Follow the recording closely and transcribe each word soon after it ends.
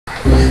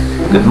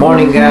Good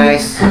morning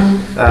guys!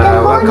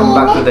 Welcome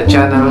back to the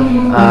channel.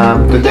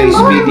 Today's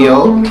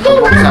video,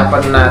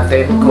 pag-usapan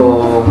natin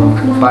kung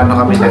paano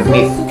kami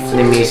nag-meet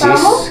ni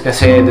Mrs.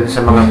 Kasi dun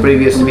sa mga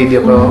previous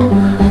video ko,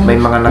 may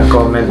mga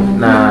nag-comment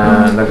na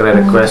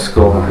nagre-request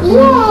kung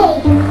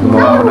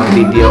gumawa ako ng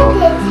video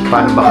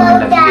paano ba kami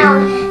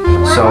nag-meet.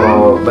 So,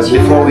 but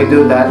before we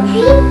do that,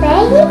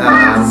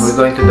 we're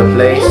going to the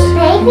place.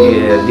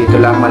 Dito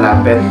lang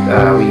malapit.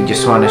 We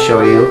just want to show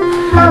you.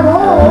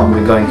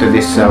 We're going to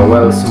this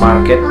Wells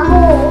Market.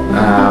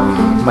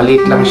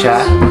 Maliit lang siya.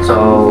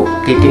 So,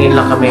 titingin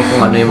lang kami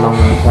kung ano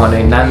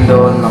yung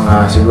nandun,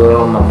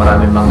 siguro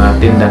maraming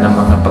mga tinda ng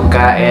mga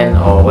pagkain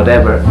or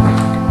whatever.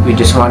 We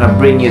just want to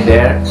bring you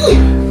there.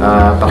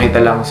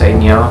 Pakita lang sa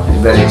inyo.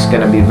 It's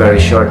gonna be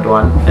very short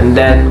one. And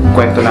then,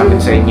 kwento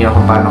namin sa inyo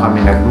kung paano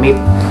kami nag-meet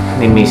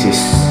ni Mrs.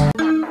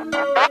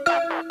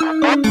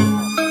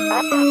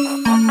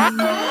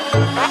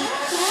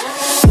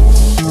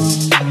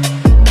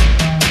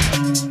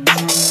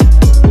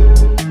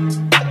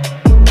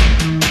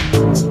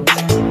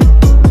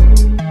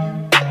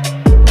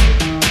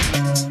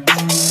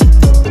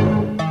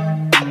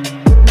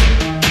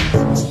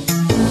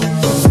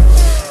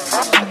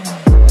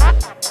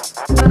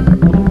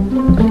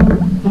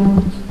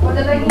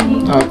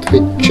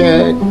 Outfit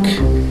check.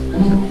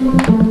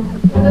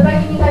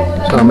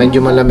 So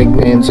medyo malamig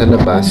ngayon sa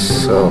labas,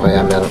 so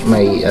kaya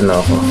may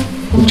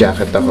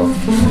jacket ako.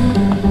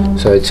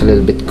 So it's a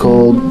little bit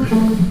cold,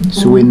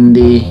 it's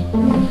windy.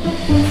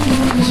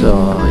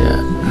 So yeah.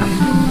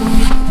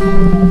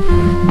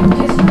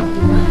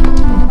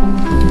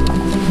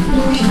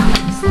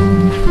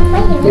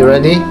 You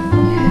ready?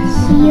 Yes.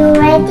 You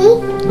ready?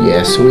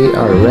 Yes, we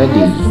are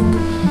ready.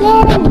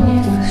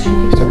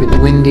 It's a bit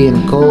windy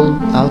and cold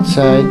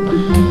outside.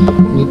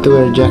 You need to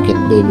wear a jacket,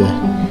 baby.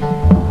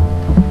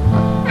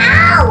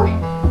 Ow!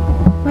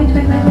 Wait.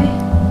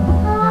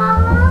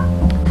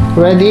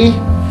 Ready?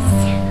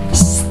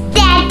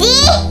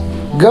 Steady!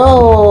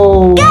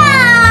 Go! Go!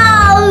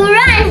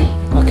 Run!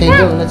 Okay,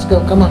 go. Let's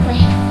go. Come on.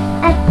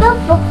 A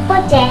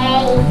football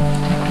day.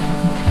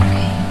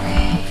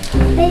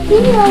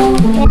 Baby, no.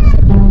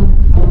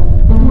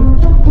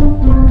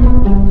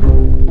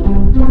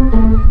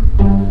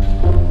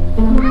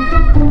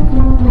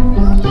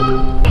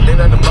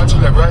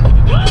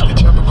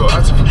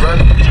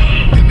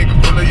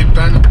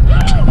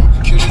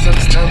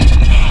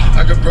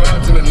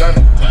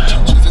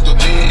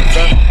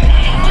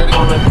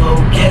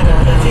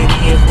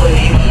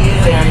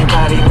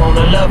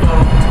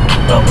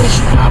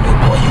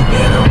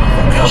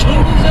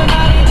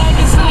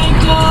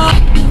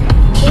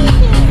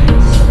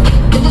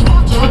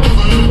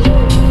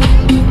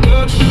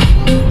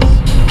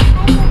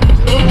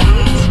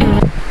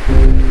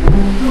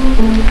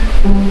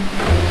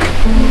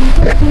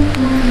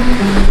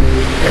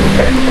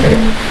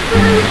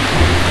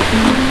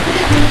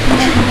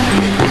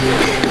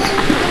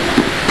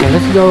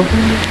 Let's go.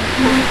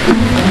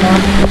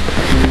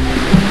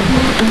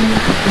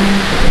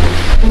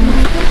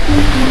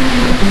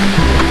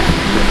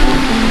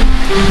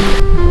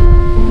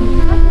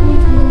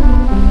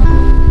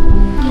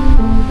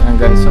 Ayan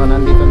guys, so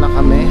nandito na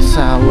kami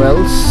sa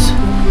Wells.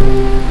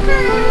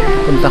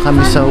 Punta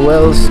kami sa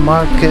Wells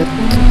Market.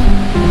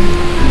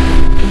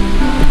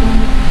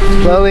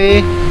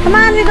 Chloe! Come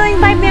on, we're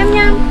going by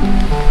Yum.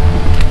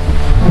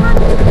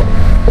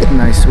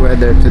 Nice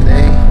weather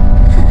today.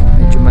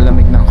 Medyo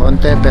malamig ng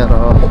konti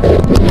pero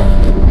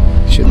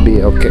should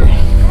be okay.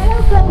 Hello,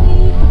 Chloe.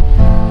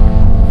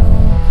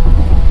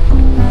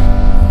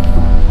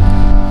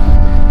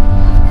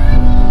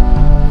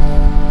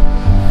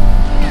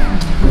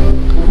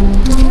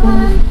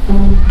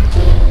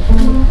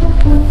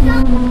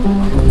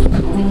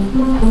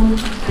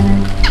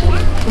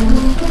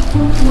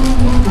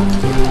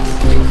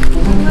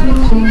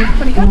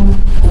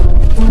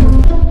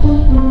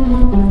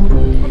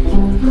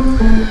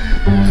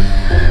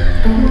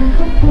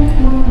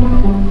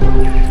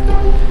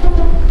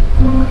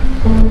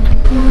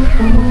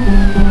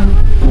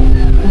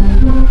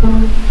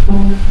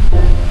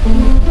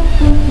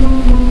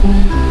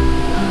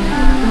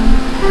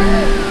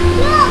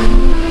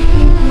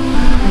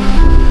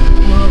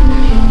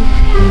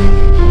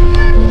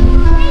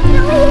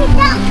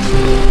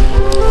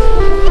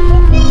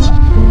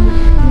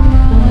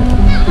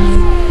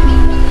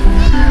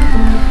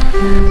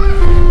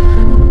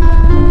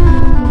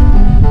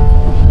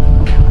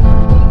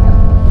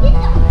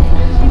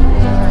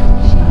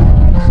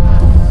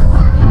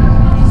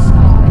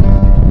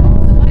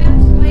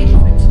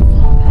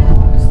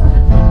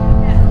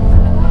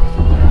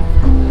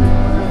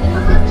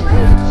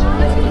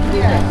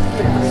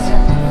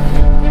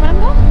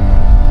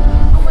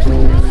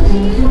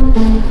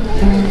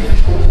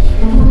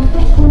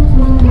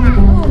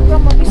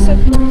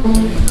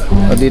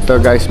 Dito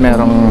guys,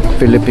 merong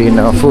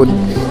Filipino food,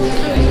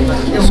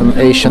 some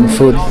Asian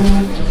food.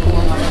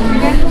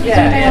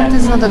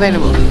 This is not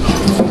available.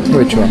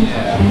 Which one?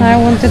 I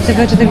wanted the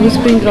vegetable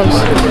spring rolls.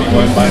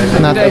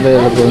 Not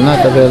available,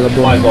 not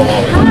available.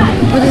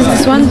 What is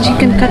this one?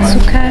 Chicken katsu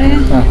curry,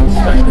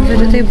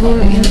 vegetable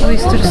in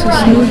oyster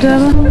sauce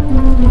noodle.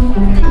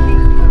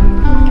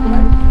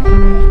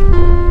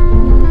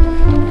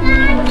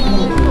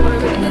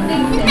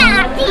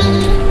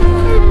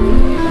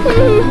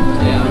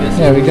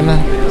 Yeah, we're gonna...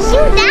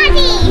 Shoot,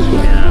 Daddy!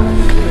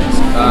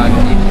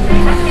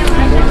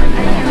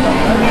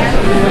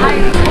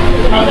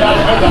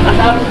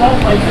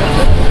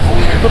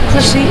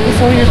 Покажи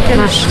before you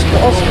finish.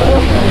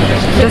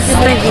 Just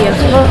stay here.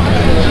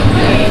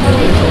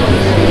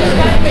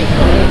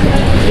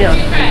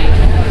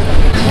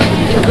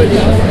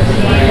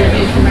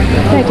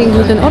 I think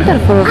you can order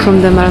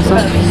from them also.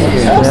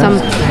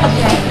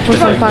 For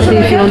some party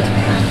if you want.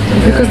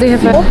 Because they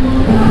have a...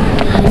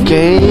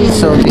 Okay,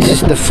 so this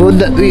is the food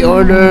that we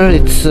order.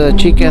 It's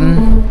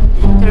chicken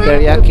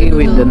teriyaki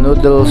with the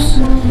noodles,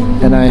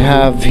 and I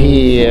have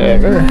here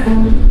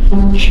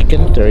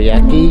chicken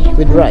teriyaki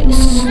with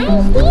rice.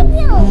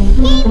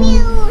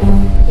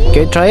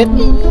 Okay, try it.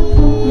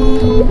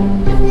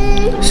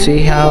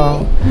 See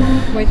how...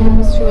 Wait,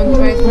 because she won't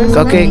try it first.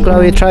 Okay,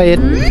 Chloe, try it.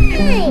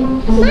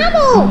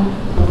 Mamo!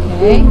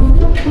 Okay.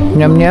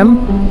 Yum yum.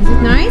 Is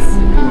it nice?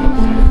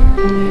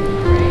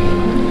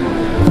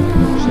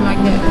 She like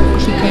the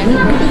chicken.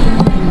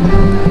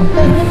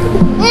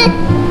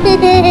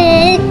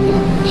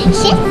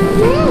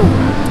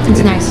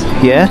 It's nice.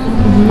 Yeah?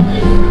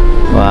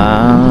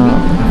 Wow.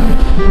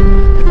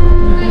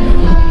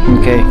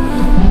 Okay.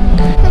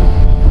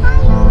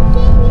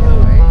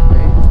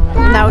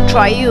 Now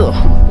try you.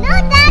 No,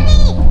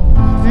 Daddy!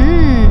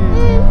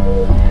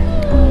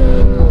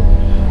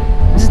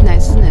 This is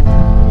nice, isn't it?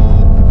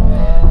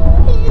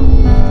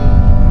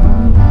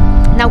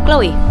 Now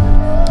Chloe.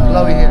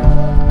 Chloe here.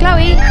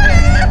 Chloe.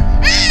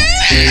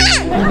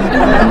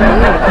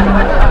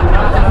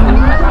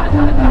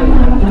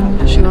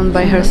 She won't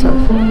by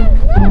herself.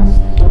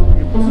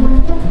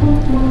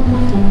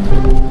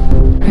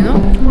 You know?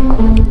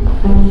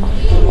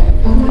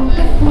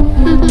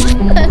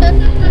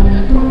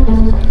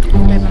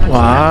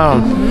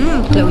 Wow.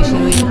 Chloe, she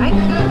really like.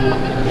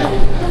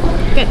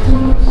 Good.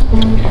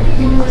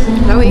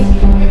 Chloe.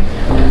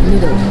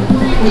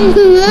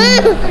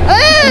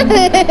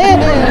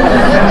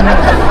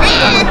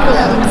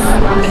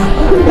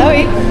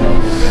 Chloe.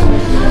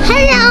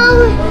 Hello!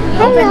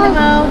 Open the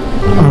mouth.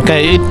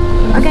 Okay, eat.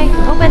 Okay,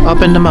 open.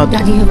 Open the mouth.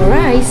 Daddy, have a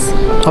rice.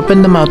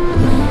 Open the mouth.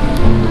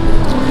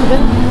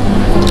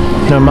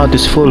 Your mouth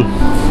is full.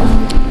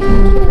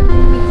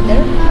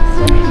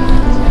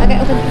 Okay,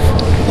 open.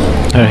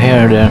 Her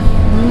hair there.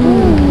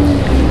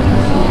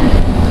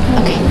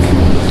 Okay.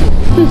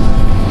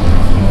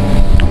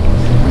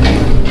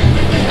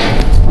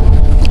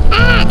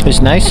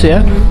 It's nice,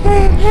 yeah?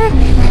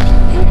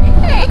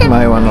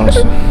 My one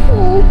also.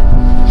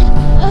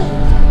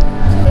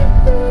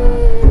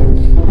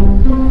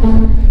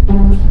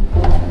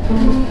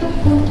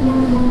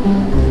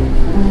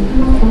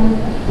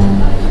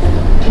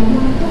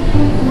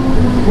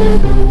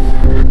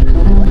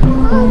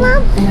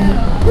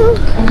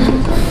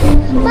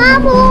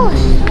 Vamos!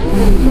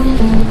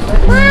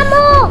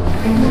 Vamos!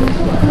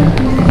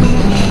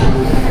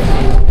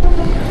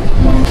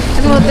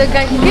 Is what the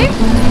guy gave?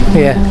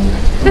 Yeah.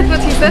 That's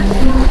what he said.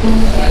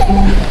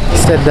 He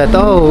said that,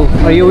 oh,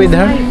 are you with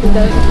her?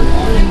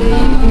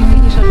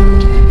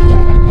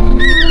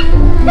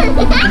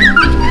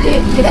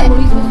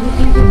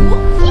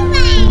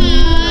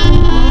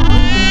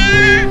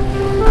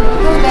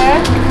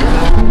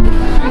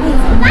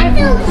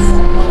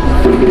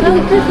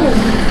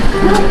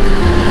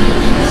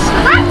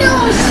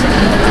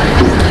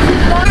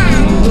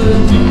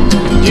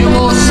 You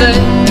will say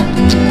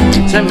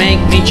to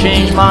make me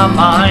change my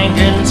mind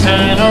and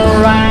turn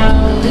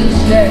around and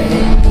stay.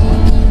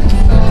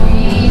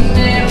 We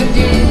never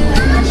did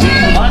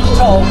too much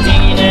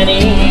talking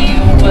anyway.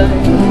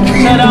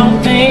 Said I'll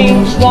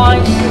think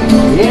twice,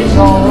 it's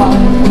alright.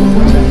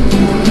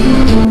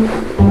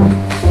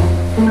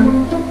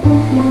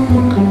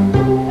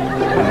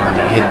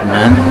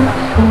 Hitman.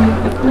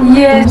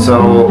 Yes.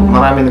 So,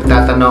 marami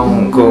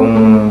nagtatanong kung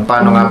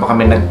paano nga ba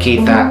kami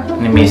nagkita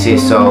ni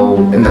Mrs. So,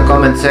 in the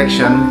comment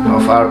section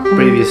of our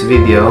previous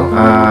video,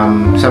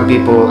 some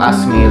people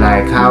asked me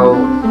like, how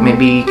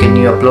maybe can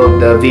you upload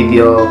the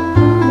video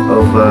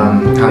of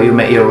how you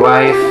met your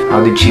wife?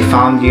 How did she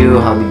found you?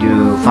 How did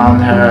you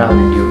found her? How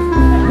did you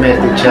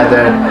met each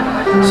other?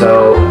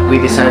 So, we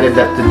decided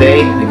that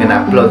today we're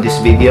gonna upload this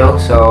video.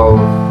 So,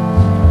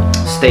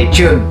 stay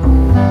tuned.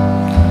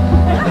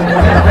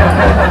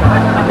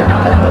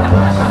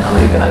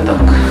 We're gonna talk.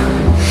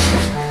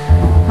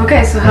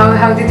 Okay, so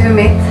how did we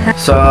meet?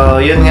 So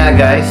yun nga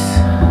guys.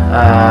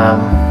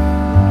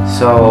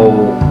 So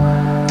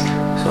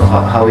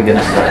how we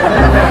gonna start?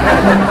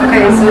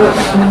 Okay, so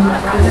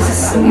this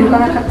is you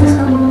gonna cut this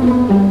one?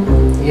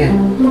 Yeah.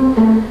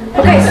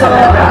 Okay, so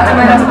as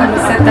my husband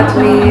said that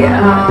we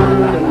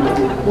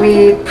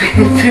we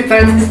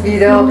prepared this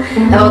video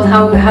about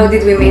how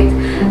did we meet.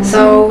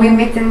 So we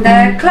met in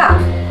the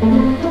club,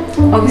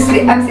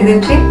 obviously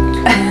accidentally.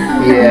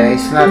 Yeah,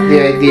 it's not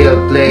the ideal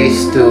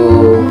place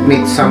to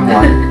meet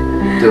someone.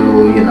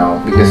 To, you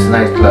know, because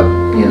nightclub,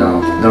 you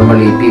know,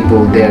 normally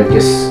people there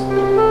just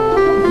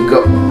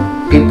go.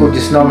 People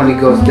just normally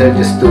goes there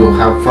just to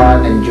have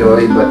fun,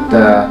 enjoy, but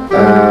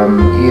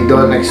you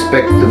don't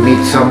expect to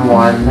meet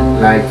someone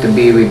like to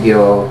be with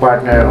your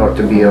partner or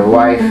to be your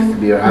wife, to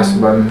be your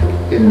husband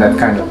in that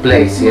kind of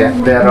place, yeah.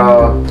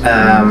 Pero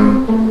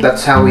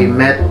that's how we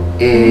met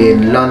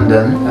in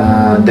London.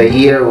 The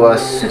year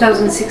was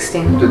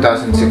 2016.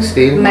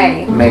 2016.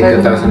 May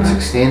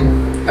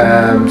 2016.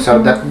 So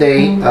that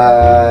day,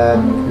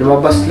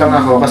 lumabas lang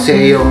ako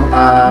kasi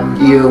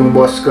yung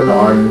boss ko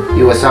noon,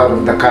 he was out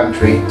of the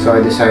country, so I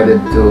decided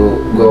to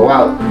go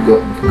out, go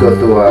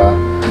to a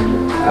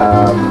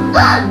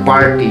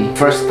party.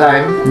 First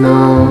time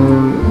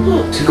nung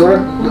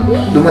siguro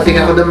dumating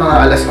ako doon mga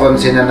alas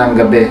 11 na ng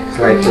gabi,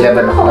 like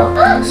 11 o'clock.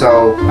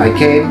 So I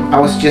came. I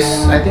was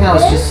just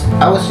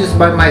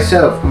by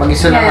myself.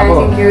 Mag-isa lang Yeah, I ako.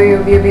 think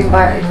you've been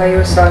by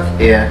yourself.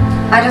 Yeah.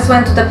 I just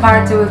went to the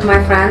party with my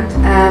friend.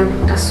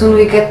 As soon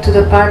we get to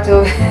the party,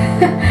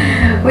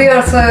 we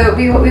was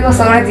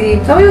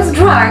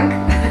drunk.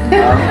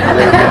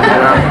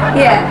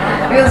 Yeah,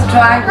 we was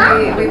drunk.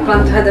 We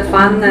planned to have the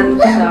fun, and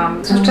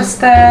it was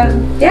just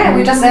yeah,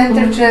 we just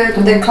entered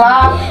to the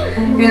club.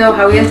 You know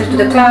how we enter to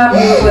the club.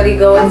 We usually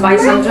go and buy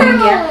some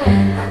drink, yeah.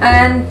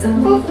 And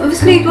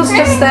obviously it was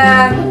just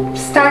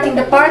starting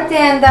the party,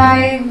 and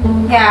I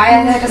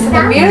just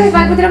had a beer, if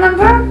I could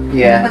remember.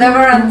 Yeah.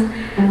 Whatever,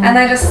 and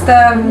I just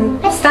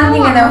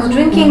standing and I was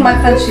drinking. My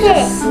friend, she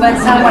just went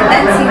somewhere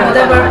dancing,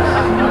 whatever.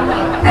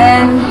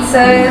 And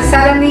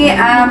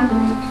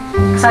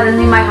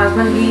suddenly my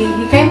husband, he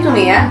came to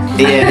me, yeah?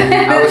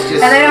 Yeah, I was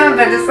just... And I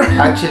remember this.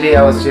 Actually,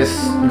 I was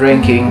just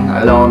drinking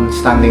alone,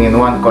 standing in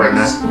one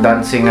corner,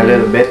 dancing a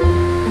little bit.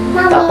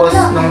 Tapos,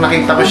 nung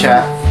nakita ko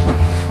siya,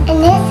 And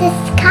this is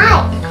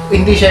Sky.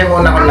 hindi siya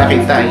yung una kong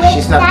nakita.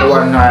 She's not the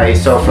one I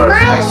saw first.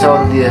 I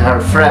saw her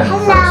friend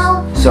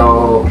first.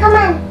 So, Come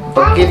on.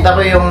 pagkita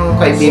ko yung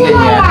kaibigan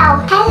niya,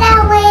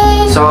 Hello,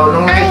 Wayne. so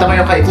nung nakita ko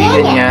yung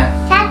kaibigan niya,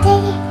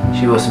 Daddy.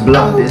 she was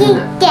blonde, isn't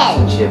it?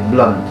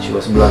 She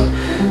was blonde.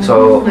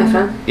 So, My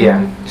friend?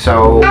 yeah.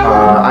 So,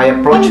 I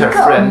approached her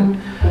friend,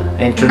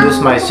 I introduced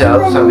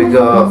myself, sabi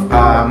ko,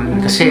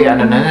 kasi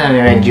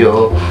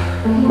medyo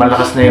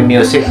malakas na yung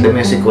music. The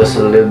music was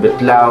a little bit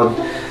loud.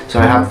 So,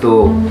 I have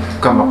to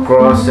come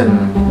across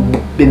and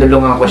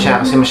binulungan ko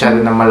siya kasi masyado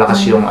na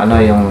malakas yung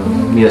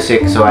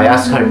music. So, I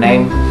asked her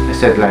name. I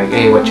said like,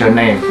 hey, what's your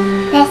name?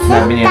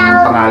 Sabi niya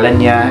yung pangalan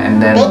niya,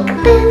 and then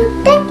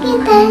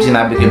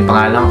sinabi ko yung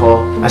pangalan ko.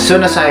 As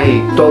soon as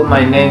I told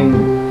my name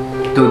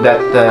to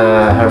that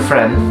her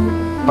friend,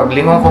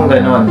 paglingon kong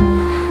ganon,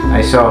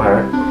 I saw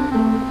her.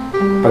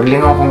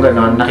 Paglingon kong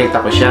ganon,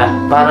 nakita ko siya.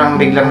 Parang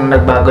biglang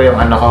nagbago yung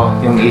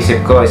yung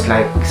isip ko. It's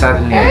like,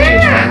 suddenly I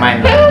changed my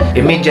mind.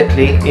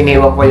 Immediately,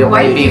 iniwan ko yung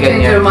Why did you kaibigan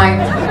change niya. your mind?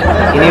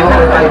 Iniwan ko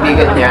yung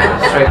kaibigan niya,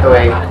 straight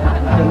away,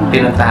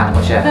 pinuntahan ko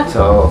siya.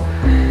 So,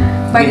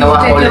 Why did you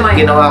change your mind?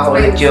 ginawa ko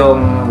ulit yung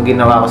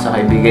ginawa ko sa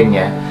kaibigan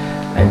niya.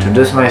 I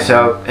introduced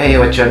myself, hey,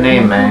 what's your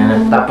name,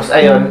 man? Tapos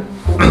ayun,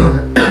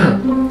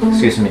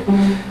 excuse me,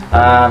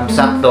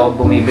 sakto,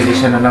 bumibili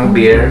siya na ng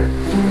beer.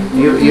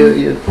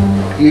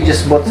 You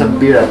just bought some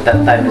beer at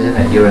that time, isn't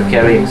it? You were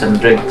carrying some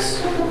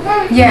drinks.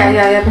 Yeah,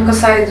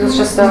 because it was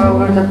just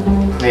over the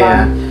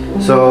Yeah.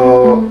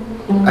 So,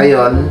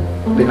 ayun,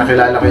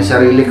 pinakilala ko yung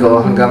sarili ko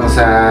hanggang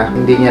sa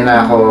hindi niya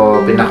na ako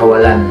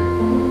pinakawalan.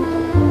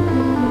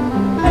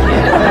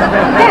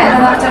 Yeah,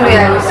 and after we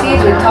see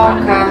it, we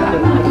talk.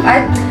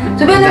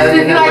 To be honest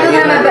with you, I don't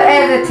remember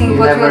everything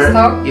what we was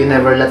talk. You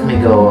never let me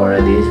go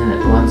already, isn't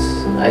it?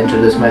 Once I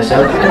introduced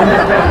myself.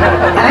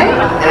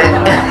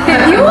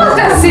 You was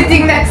just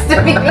sitting next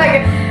to me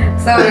like,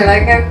 sorry,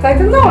 like I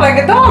don't know, like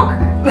a dog.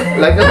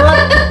 Like a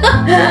what?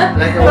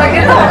 Like a what? Like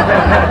a dog.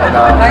 No.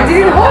 I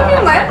didn't hold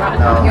you, man.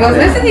 No. You was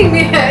listening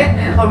me,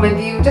 or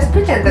maybe you just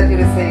pretend that you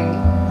were saying.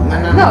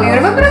 No, you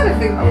remember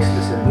everything. I was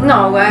listening.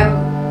 No,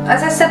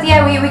 as I said,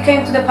 yeah, we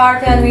came to the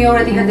party and we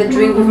already had a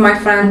drink with my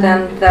friend,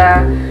 and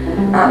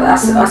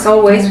as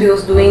always we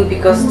was doing,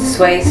 because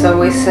this way is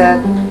always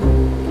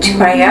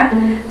cheaper, yeah.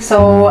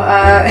 So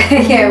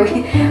yeah,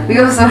 we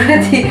was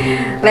already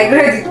like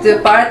ready to the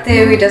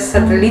party. We just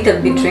had a little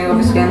bit drink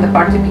obviously on the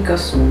party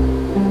because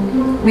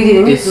we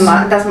didn't eat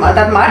that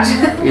much.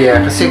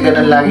 Yeah, kasi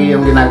ganun lagi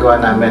yung ginagawa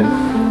namin.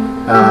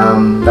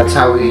 That's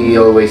how we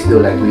always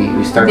do. Like we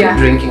started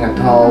drinking at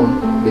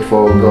home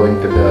before going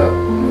to the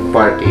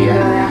party.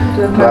 Yeah.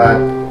 To the party.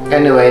 But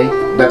anyway,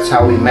 that's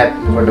how we met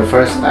for the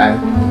first time.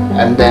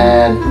 And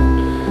then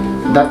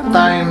that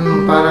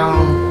time,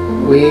 parang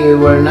we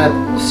were not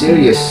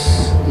serious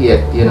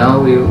yet. You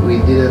know,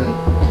 we didn't.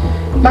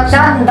 But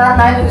that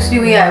night obviously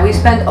we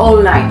spent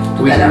all night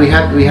together. We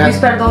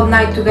spent all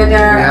night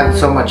together. We had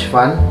so much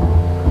fun,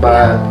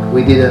 but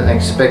we didn't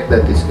expect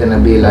that it's gonna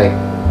be like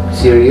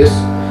serious.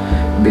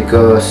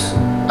 because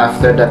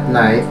after that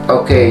night,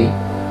 okay,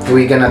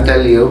 we gonna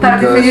tell you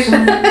because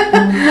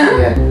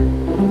yeah.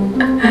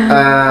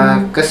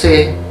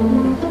 Kasi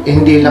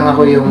hindi lang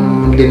ako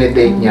yung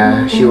dinedate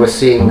niya. She was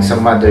seeing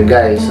some other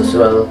guys as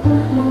well.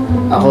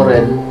 Ako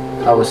rin,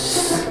 I was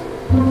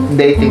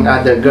dating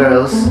other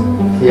girls.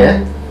 Yeah.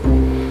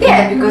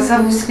 Yeah, because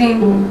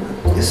obviously.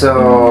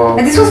 So.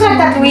 And this was like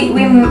that. We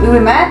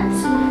met.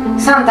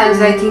 Sometimes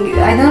I think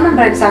I don't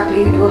remember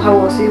exactly how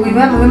was it. We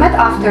met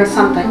after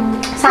something.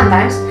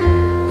 Sometimes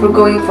we're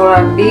going for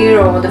a beer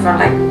or whatever,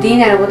 like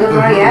dinner or whatever.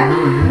 Yeah.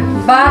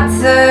 But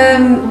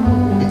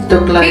it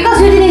took like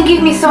because you didn't give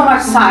me so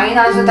much sign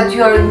also that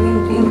you are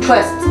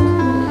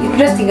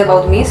interesting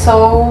about me.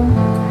 So.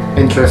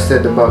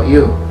 Interested about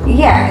you.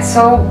 Yeah.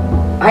 So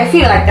I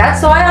feel like that.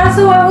 So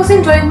I was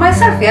enjoying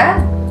myself.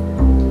 Yeah.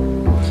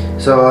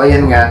 So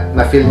ayun nga,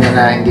 na-feel niya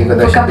na hindi ko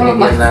daw siya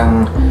binigyan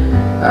ng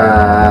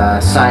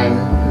sign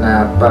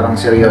na parang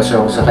seryoso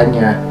ako sa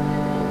kanya,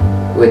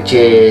 which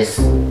is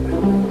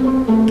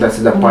that's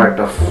the part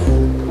of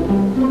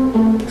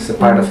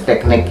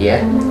technique,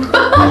 yeah.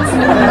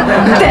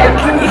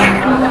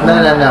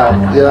 No.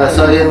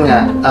 So yun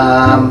nga,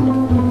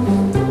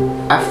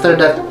 after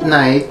that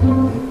night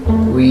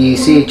we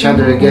see each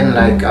other again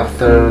like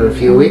after a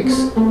few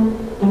weeks.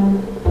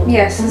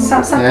 Yes,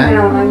 something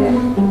around like that.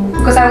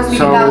 Because I was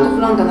living out of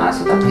London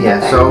also that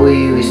yeah, time. so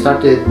we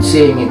started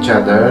seeing each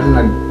other.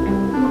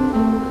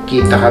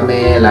 Nagkita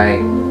kami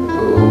like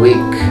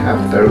week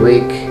after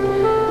week,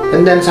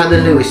 and then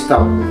suddenly we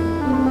stopped.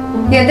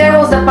 Yeah, there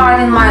was the part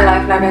in my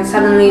life like I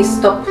suddenly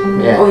stopped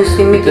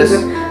obviously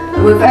meeting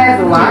with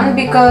everyone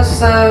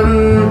because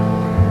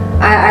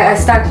I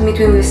started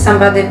meeting with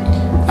somebody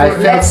for,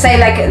 let's say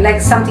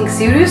like something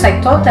serious.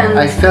 I thought, and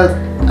I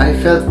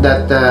felt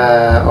that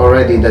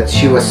already that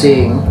she was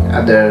seeing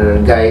other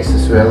guys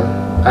as well.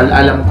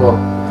 Alam ko.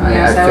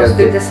 Yes, I was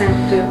doing the same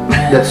too.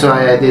 That's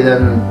why I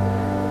didn't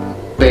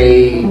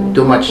pay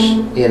too much,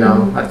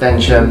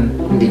 attention.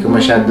 Hindi ko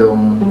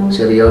masyadong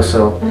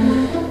seryoso.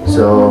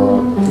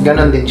 So,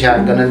 ganon din siya.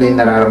 Ganon din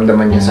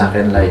nararamdaman niya sa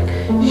akin. Like,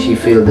 she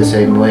feel the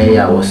same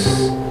way.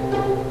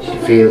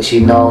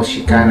 She knows,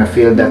 she kind of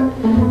feel that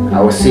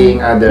I was seeing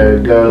other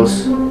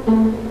girls.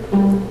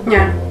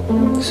 Yeah.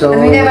 So,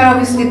 and we never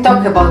obviously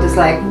talk about this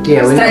like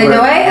straight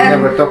away. We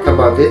never talked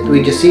about it.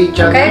 We just see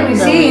each other. Okay, we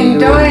see,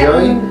 enjoy.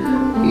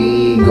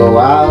 We go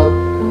out.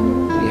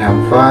 We have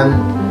fun.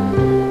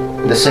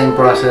 The same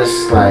process,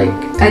 like.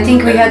 I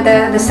think we had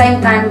the same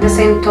time, the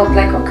same thought.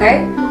 Like,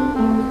 okay,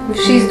 if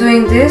she's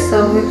doing this,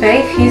 so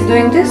okay. If he's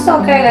doing this,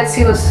 okay. Let's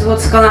see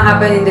what's gonna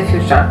happen in the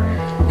future.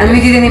 And we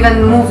didn't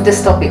even move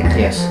this topic.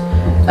 Yes,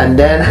 and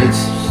then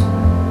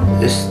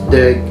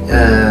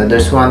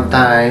there's one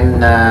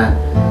time.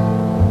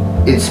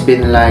 It's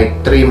been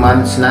like 3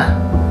 months na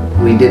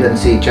we didn't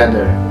see each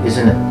other,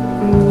 isn't it?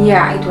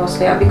 Yeah, it was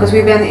because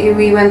we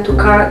went to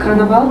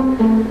carnival.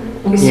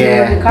 We see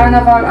the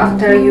carnival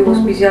after you was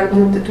busy at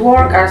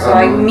work. So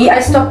I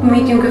stopped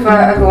meeting with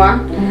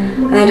everyone,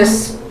 and I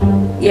just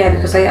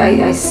because I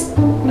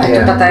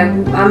thought that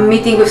I'm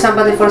meeting with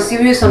somebody for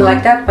serious and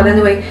like that. But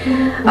anyway,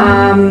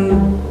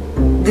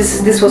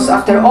 this was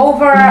after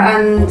over,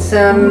 and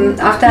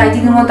after I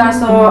didn't want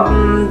also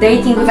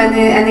dating with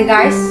any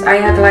guys. I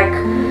had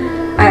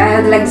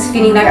like this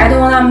feeling like I don't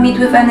want to meet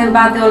with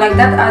anybody or like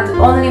that. The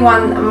only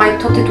one my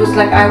thought it was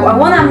like I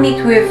want to meet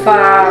with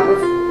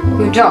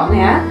John,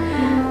 yeah.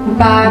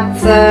 But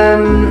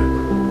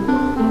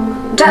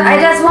I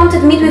just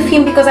wanted to meet with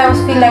him because I was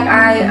feeling like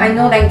I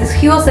know like this.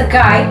 He was a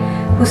guy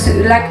who's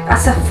like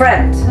as a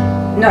friend.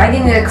 No, I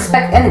didn't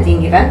expect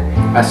anything even.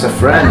 As a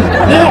friend.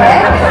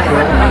 Yeah.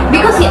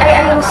 Because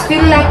I was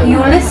feeling like you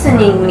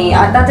listening me.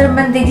 Other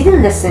men they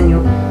didn't listen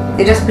you.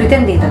 They just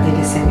pretending that they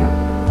listen you.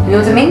 You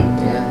know what I mean?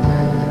 Yeah.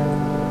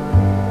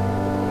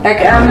 Like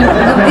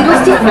it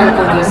was different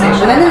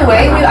conversation.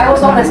 Anyway, I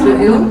was honest with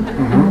you,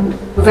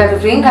 with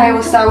everything. I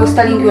was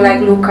telling you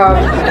like, look,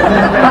 I'm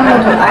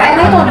not, and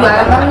I told you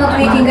I'm not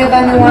meeting with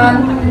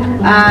anyone.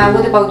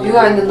 What about you?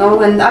 I don't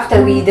know. And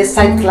after we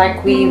decided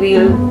like we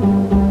will,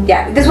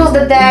 this was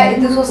the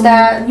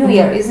New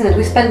Year, isn't it?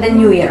 We spent the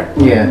New Year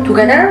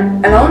together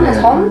alone at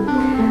home,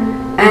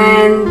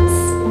 and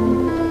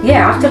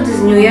after this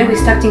New Year we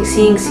started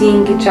seeing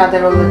each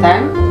other all the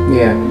time.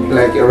 Yeah,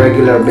 like a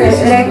regular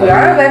basis.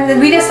 Regular, and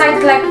we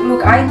decided like,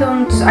 look, I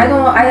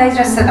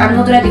just said I'm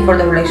not ready for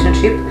the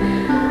relationship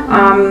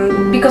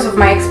because of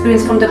my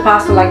experience from the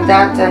past or like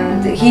that.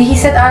 And he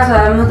said also,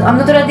 I'm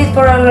not ready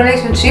for a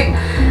relationship,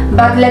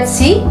 but let's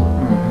see.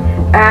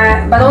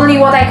 But only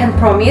what I can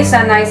promise.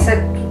 And I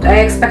said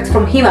I expect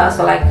from him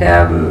also like,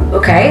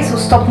 okay, so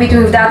stop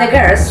meeting with the other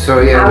girls. So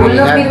I will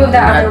not meet with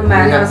the other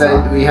men.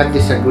 We had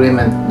this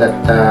agreement that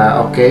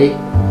okay,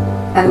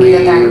 and we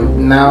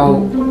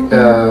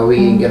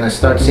gonna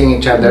start seeing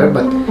each other,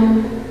 but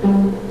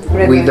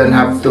we don't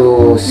have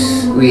to.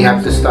 We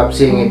have to stop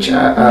seeing each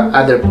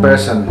other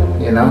person.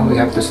 We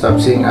have to stop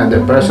seeing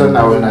other person.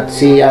 I will not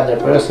see other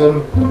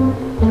person.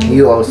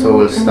 You also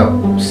will stop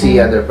see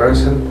other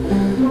person.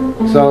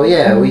 So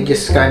we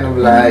just kind of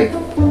like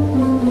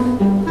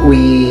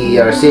we we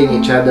are seeing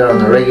each other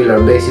on a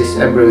regular basis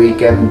every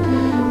weekend.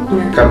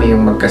 Kami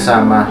yung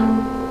magkasama.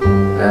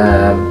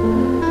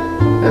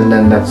 And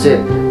then that's it.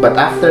 But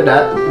after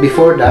that,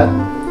 before that,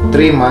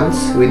 3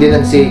 months, we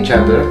didn't see each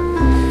other.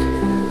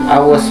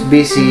 I was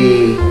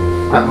busy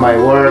at my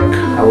work.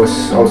 I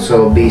was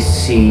also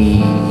busy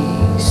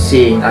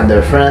seeing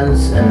other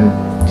friends and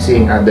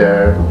seeing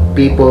other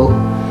people.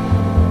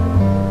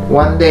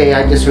 One day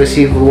I just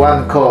received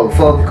one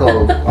phone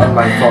call on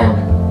my phone,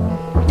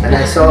 and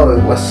I saw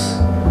it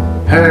was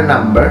her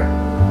number.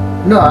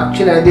 No,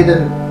 actually I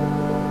didn't.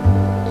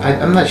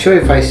 I'm not sure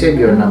if I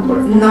saved your number.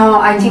 No,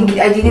 I think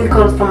I didn't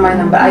call from my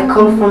number. I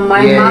called from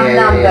my mom's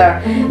number.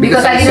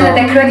 Because I didn't have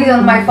the credit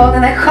on my phone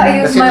and I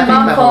used my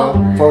mom's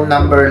phone. Phone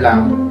number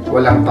lang,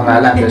 walang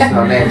pangalan, there's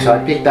no name. So I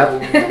picked up,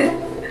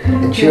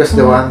 and she was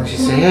the one. She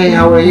said, "Hey,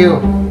 how are you?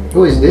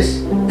 Who is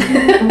this?"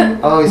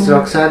 "Oh, it's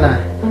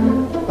Roxana."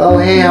 "Oh,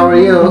 hey, how are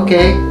you?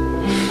 Okay."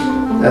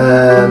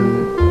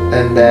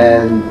 And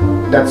then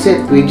that's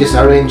it. We just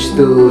arranged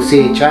to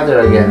see each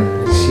other again.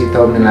 She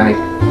told me like,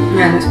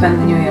 yeah, we spent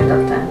the New Year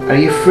that time. "Are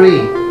you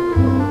free?"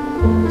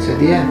 I said,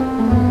 "Yeah.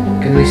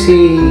 Can we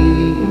see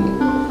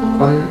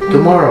on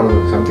tomorrow?"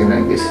 Something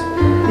like this.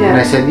 Yeah.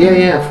 And I said,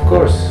 yeah, of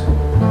course.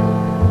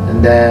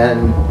 And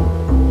then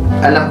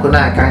alam ko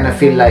na, I kind of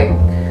feel like,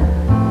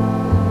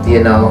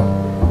 you know,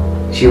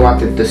 she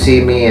wanted to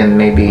see me and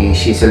maybe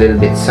she's a little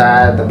bit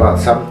sad about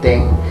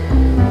something.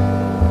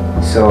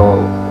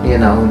 So, you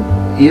know,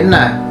 yun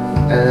na.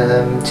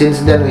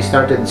 Since then we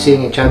started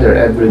seeing each other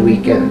every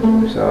weekend.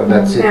 So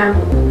that's it. Yeah.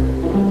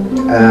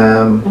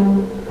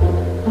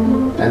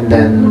 And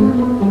then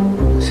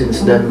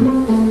since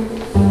then,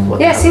 what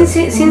happened?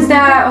 since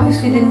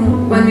obviously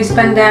when we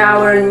spent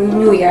our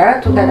New Year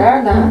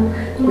together,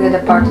 we had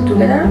a party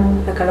together,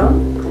 like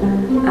alone,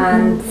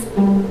 and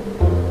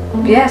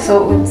yeah,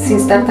 so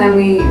since that time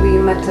we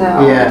met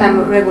all the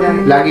time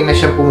regularly. Lagi na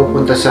siya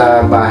pumupunta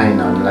sa bahay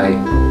noon,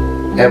 like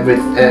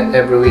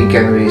every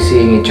weekend we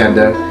seeing each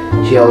other.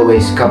 She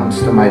always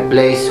comes to my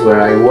place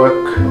where I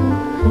work.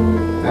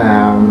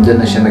 Doon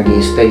na siya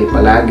nag-i-stay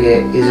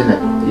palagi, isn't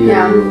it? You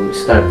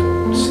start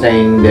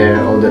staying there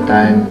all the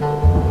time.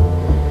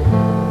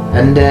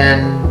 And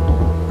then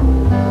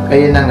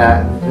ayun na nga,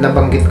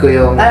 nabanggit ko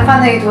yung I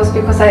found it was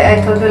because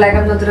I told you like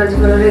I'm not ready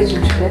for a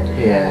relationship.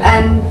 Yeah.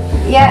 And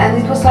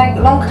it was like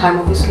a long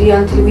time obviously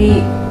until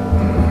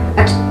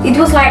it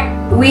was like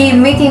we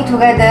meeting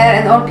together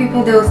and all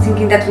people they was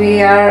thinking that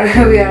we are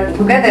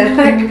together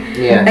like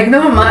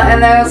normal,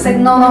 and I was like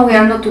no we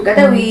are not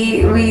together,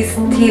 we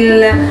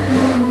still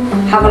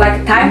have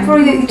like time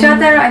for each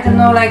other. I don't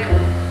know, like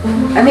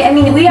I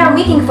mean we are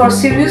meeting for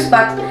serious,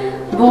 but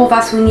both of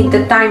us we need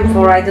the time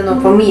for, I don't know,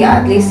 for me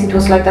at least it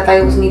was like that. I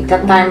always need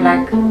that time,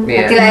 like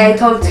until I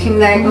told him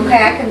like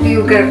okay I can be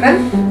your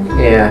girlfriend.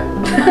 Yeah.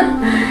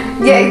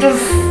 Yeah, it was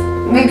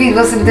maybe it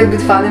was a little bit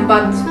fun,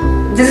 but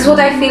this is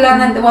what I feel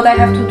and what I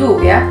have to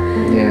do. Yeah.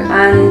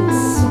 And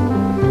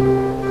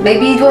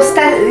maybe it was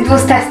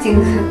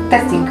testing a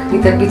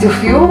little bit of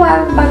you,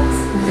 but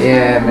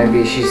yeah,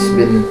 maybe she's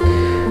been,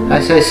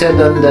 as I said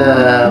on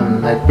the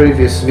my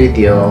previous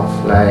video,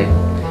 like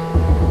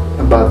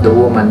about the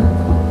woman,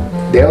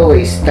 they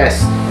always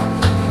test,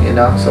 you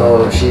know,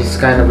 so she's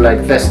kind of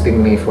like testing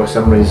me for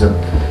some reason.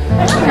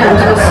 It's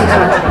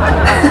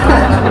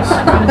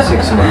been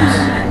 6 months.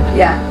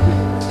 Yeah.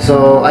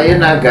 So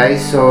ayun na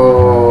guys,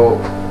 so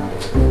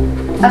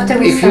after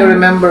we if you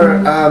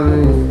remember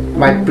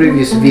my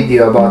previous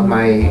video about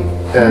my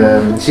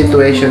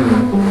situation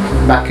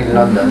back in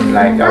London,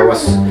 like I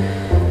was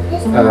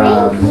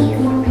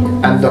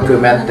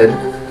undocumented.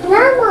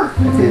 Mama,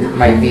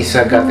 My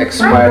visa got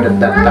expired at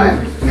that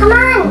time. come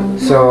on.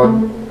 So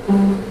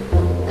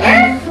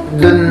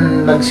dun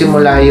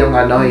nagsimula yung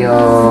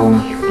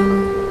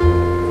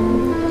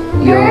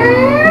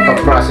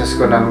pag-process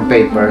ko ng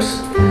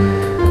papers.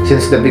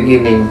 Since the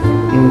beginning,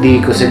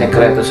 hindi ko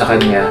sinekreto sa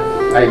kanya.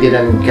 I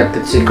didn't kept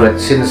it secret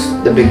since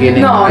the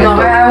beginning.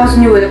 I was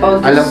new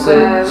about this. Alam ko,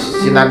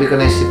 sinabi ko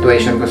na yung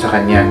situation ko sa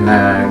kanya na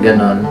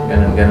ganon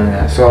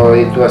nga. So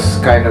it was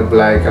kind of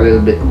like a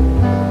little bit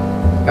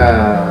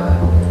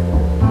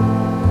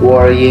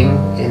worrying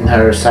in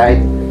her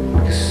side.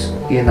 Because,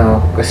 you know,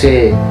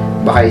 kasi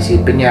baka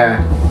isipin niya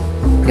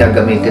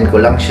gagamitin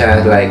ko lang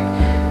siya, like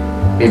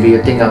maybe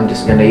you think I'm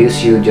just gonna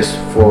use you just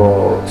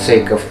for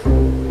sake of,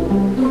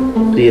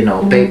 you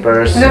know,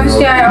 papers. And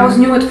obviously I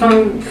was knew it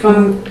from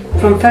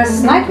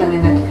first night when we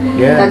met.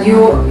 Yeah. That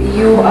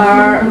you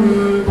are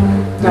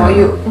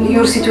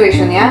your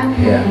situation, yeah.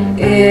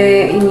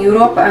 In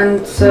Europe,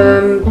 and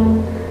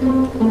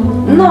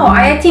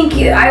I think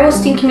I was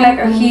thinking like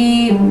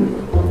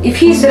if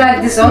he's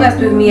like dishonest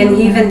with me and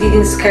he even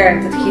didn't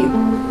scare that he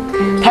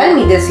tell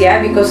me this,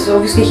 yeah, because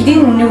obviously he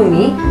didn't know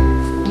me.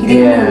 He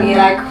didn't know me,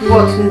 like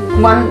what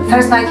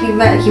first night he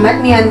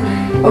met me, and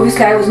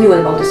obviously I was new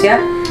about this,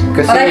 yeah.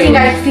 But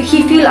I think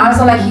he feel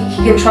also like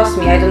he can trust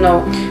me. I don't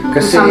know.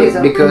 Kasi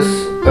because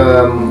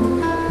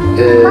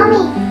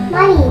Mommy.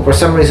 for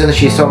some reason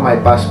she saw my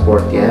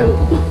passport, yeah,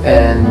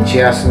 and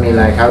she asked me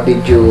like, how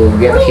did you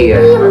get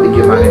here? How did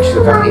you manage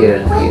to come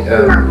here?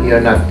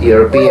 You're not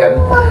European.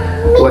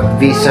 What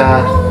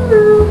visa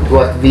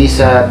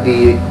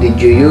did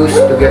you use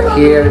to get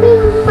here?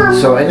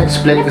 So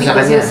in-explain ko sa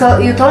kanya.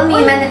 You told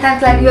me many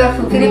times like you are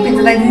from Philippines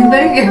and I didn't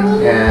believe you.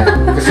 Yeah,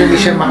 kasi hindi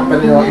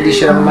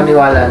siya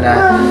maniwala na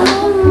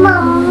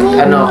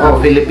ako,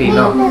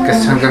 Filipino.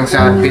 Kasi hanggang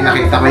sa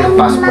pinakita ko yung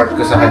passport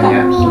ko sa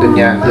kanya, doon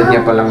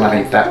niya palang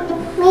nakita.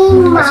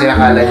 Kasi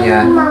akala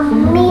niya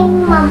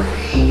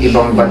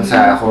ibang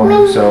bansa ako.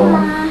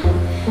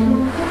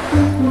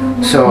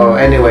 So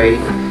anyway,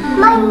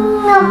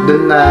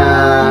 doon na,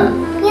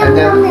 and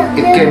then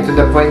it came to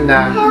the point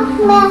na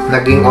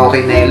naging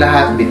okay na yung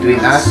lahat between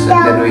us,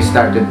 and then we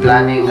started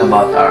planning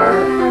about our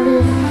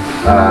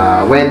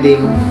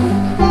wedding.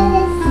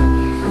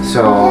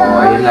 So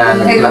ayun na,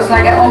 it was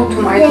like an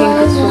autumn, I think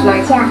it was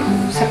like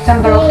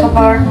September,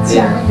 October.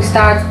 Yeah. We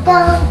start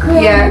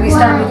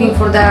looking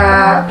for the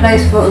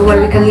place where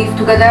we can live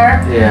together.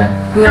 Yeah.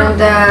 We want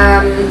the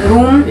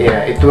room.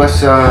 Yeah, it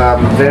was a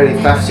very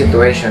tough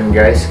situation,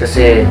 guys,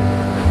 kasi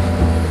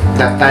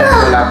that time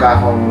wala pa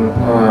akong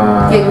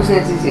It was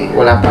not easy.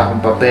 wala pa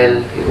akong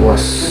papel. It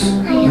was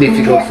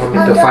difficult for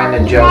me to find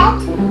a job.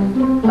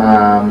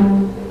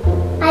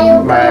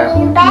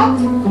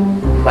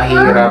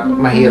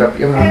 Mahirap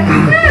yung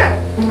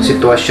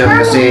sitwasyon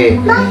kasi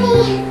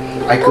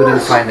I couldn't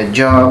find a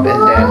job,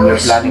 and then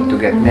we're planning to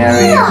get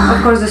married.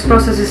 Of course, this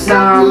process is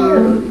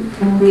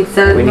we need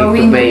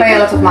to pay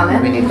a lot of money.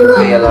 We need to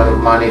pay a lot of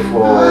money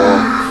for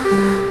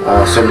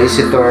a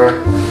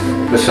solicitor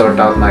to sort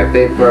out my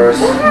papers.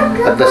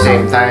 At the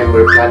same time,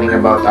 we're planning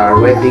about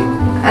our wedding.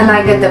 And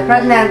I get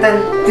pregnant,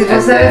 and it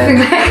was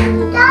everything like.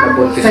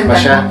 Nabuntis pa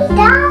siya.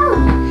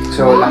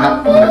 So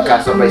lahat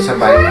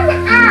nagkasabay-sabay.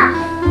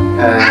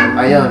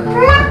 Ayun.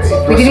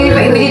 We didn't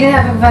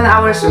have even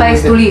our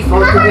space to live,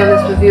 or to be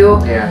honest with you.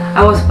 Yeah.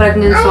 I was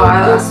pregnant, so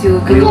as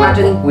you can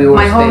imagine,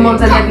 my hormones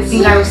and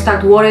everything, I was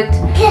start worried.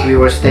 We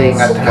were staying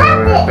at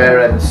her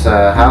parents'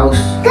 house.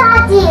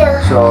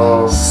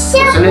 So it's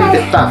a little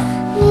bit tough.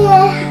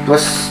 It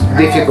was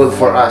difficult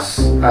for us.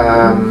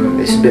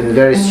 It's been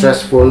very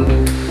stressful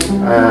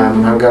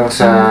hanggang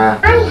sa.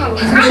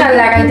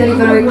 Especially like I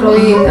delivered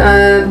Chloe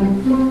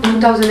in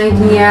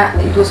 2018. Yeah,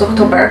 it was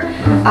October.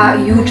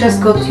 You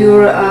just got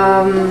your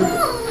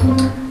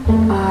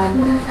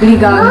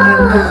legal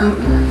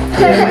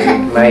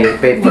my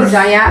papers.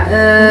 visa. Yeah,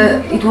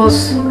 it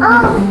was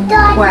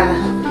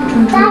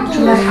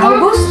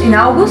August. In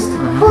August.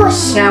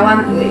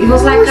 Yeah, it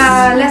was like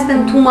less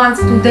than 2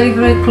 months to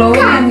deliver Chloe,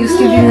 and you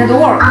still didn't have to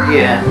work.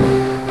 Yeah.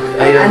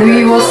 And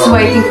we was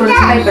waiting for the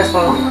papers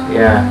for long.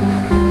 Yeah.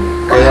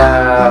 Kaya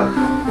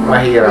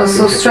mahirap. It was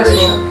so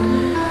stressful.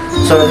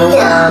 So nung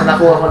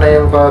nakuha ko na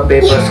yung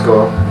papers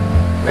ko,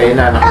 ayun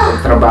na,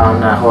 nakapagtrabaho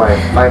na ako. I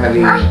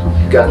finally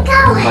got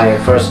my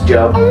first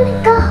job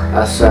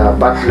as a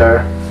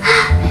butler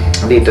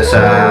dito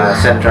sa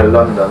Central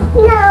London.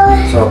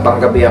 So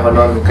panggabi ako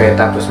noon, kaya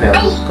tapos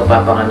meron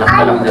kapapanganak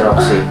na lang ni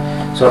Roxy.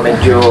 So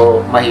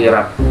medyo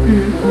mahirap.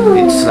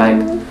 It's like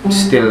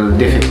still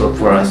difficult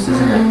for us,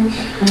 isn't it?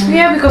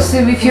 Yeah, because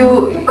if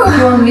you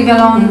want to live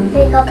alone,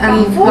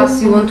 and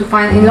plus you want to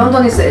find in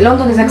London is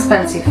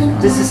expensive.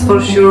 This is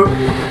for sure.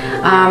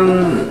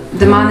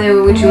 The money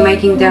which you're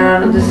making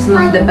there, this is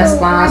not the best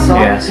one. Also,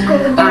 Yes.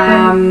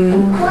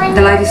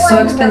 the life is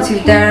so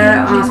expensive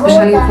there,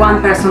 especially if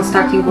one person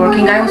starting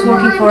working. I was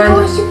working for end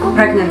of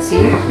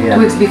pregnancy, Yeah.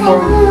 2 weeks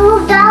before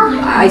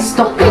I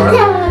stopped work.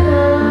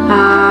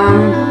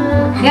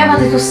 Yeah,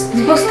 but it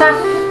was tough.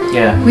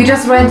 Yeah. We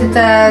just rented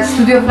a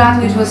studio flat,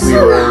 which was We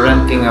were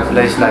renting a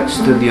place like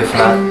studio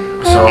flat.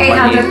 So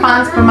 800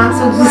 pounds per month,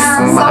 so it was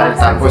ang so mahal,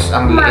 expensive. tapos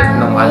ang liit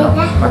nung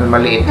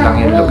maliit lang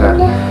yung lugar.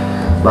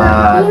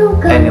 But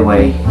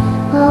anyway,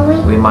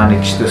 we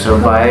managed to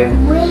survive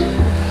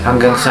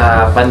hanggang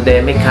sa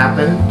pandemic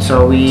happened.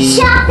 So we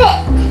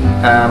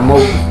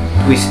moved.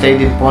 We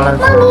stayed in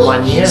Poland for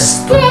 1 year,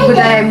 But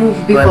I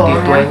moved before.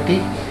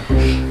 2020.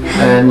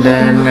 And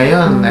then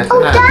ngayon, eto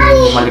na,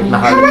 bumalik na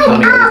kami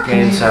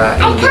ngayon sa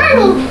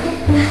England.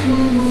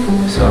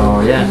 So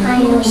yeah.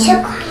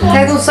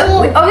 That was,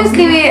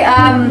 obviously,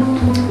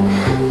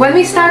 when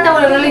we start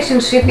our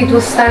relationship, it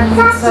was started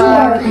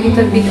a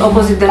little bit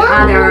opposite than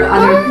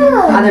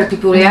other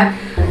people. Yeah,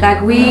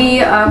 like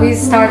we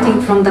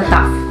starting from the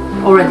top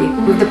already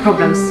with the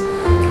problems.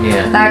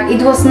 Yeah. Like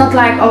it was not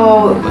like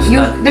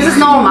this is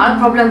normal.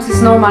 Problems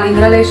is normal in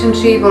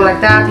relationship or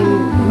like that in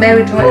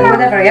marriage or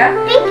whatever. Yeah.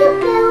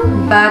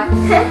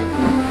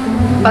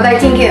 But I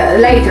think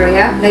later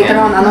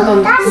on, and not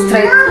on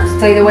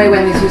straight away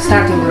when we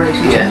starting the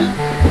relationship. Yeah.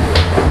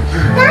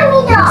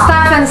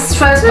 Stuff and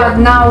stress, but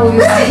now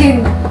you see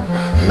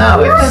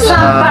Now it's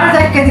some parts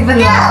I can't even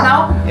laugh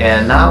now.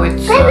 yeah. Now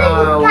it's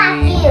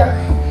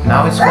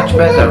much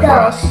better for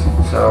us.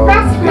 So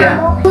yeah.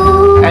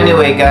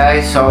 Anyway,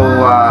 guys. So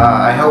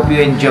I hope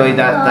you enjoyed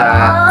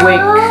that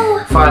quick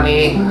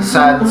funny,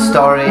 sad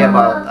story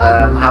about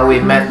how we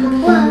met.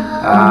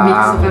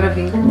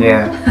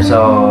 Yeah,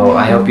 so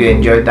I hope you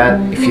enjoyed that.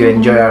 If you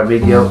enjoy our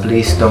video,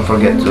 please don't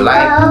forget to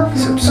like,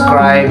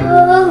 subscribe,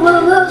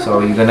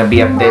 so you're gonna be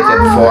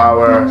updated for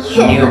our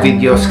new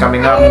videos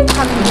coming up.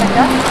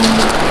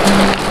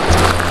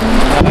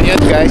 Ayun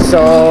guys,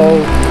 so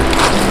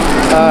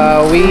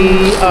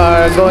we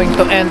are going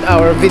to end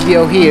our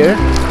video here,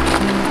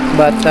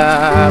 but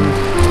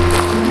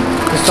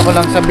gusto ko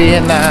lang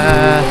sabihin na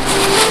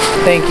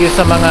thank you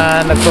sa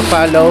mga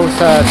nagpo-follow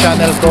sa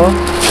channel ko.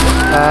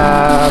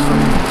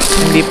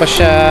 Hindi pa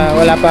siya,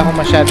 wala pa akong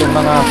masyadong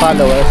mga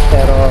followers,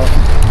 pero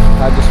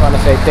I just wanna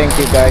say thank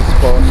you guys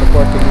for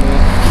supporting me.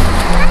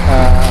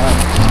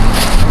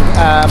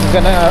 I'm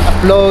gonna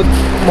upload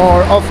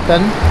more often,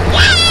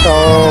 so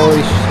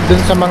dun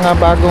sa mga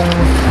bagong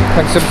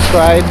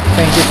nag-subscribe,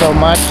 thank you so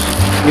much.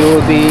 You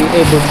will be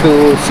able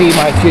to see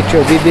my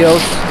future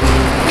videos.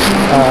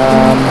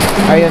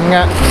 Ayun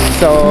nga,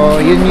 so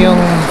yun yung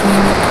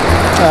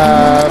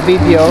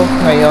video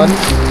ngayon.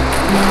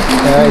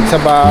 It's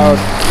about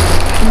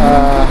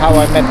how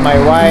I met my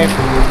wife,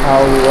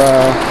 how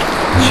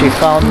she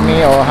found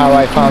me, or how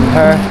I found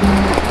her.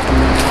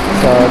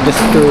 So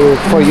just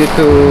for you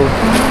to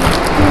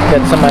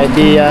get some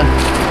idea.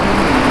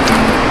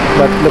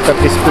 But look at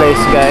this place,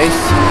 guys.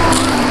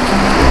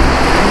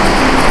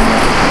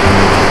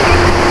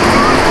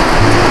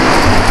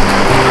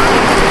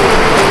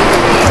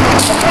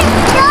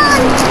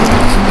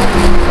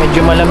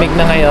 Medyo malamig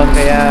na ngayon,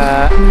 kaya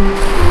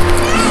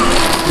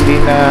hindi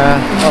na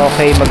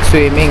okay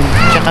mag-swimming.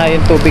 Tsaka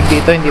yung tubig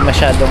dito hindi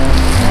masyadong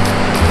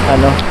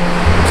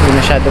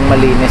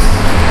malinis.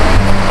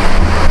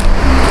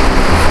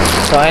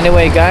 So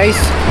anyway guys,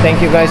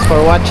 thank you guys for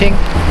watching.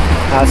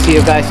 I'll see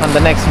you guys on the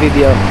next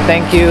video.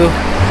 Thank you.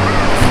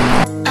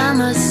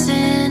 I'm a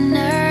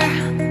sinner,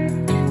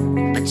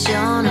 but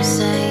you're no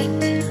saint.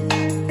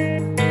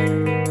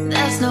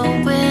 There's no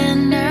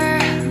winner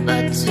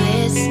but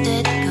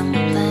twisted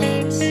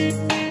complaints.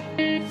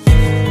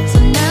 So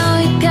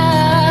now you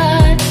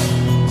got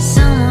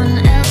someone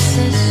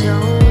else's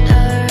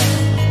shoulder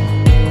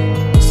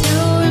to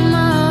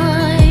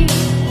remind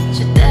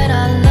you that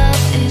our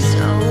love is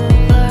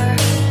over.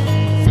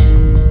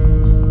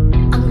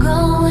 I'm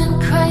going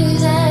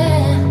crazy,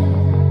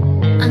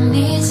 I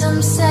need some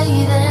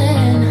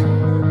saving.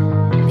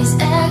 These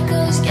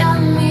echoes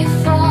got me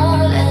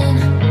falling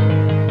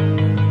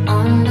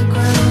on the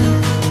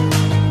ground.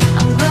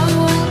 I'm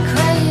going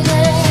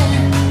crazy,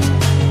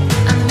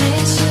 I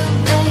miss you,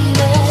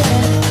 baby.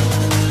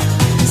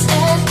 These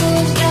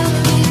echoes got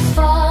me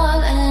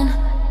falling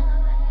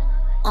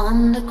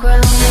on the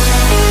ground.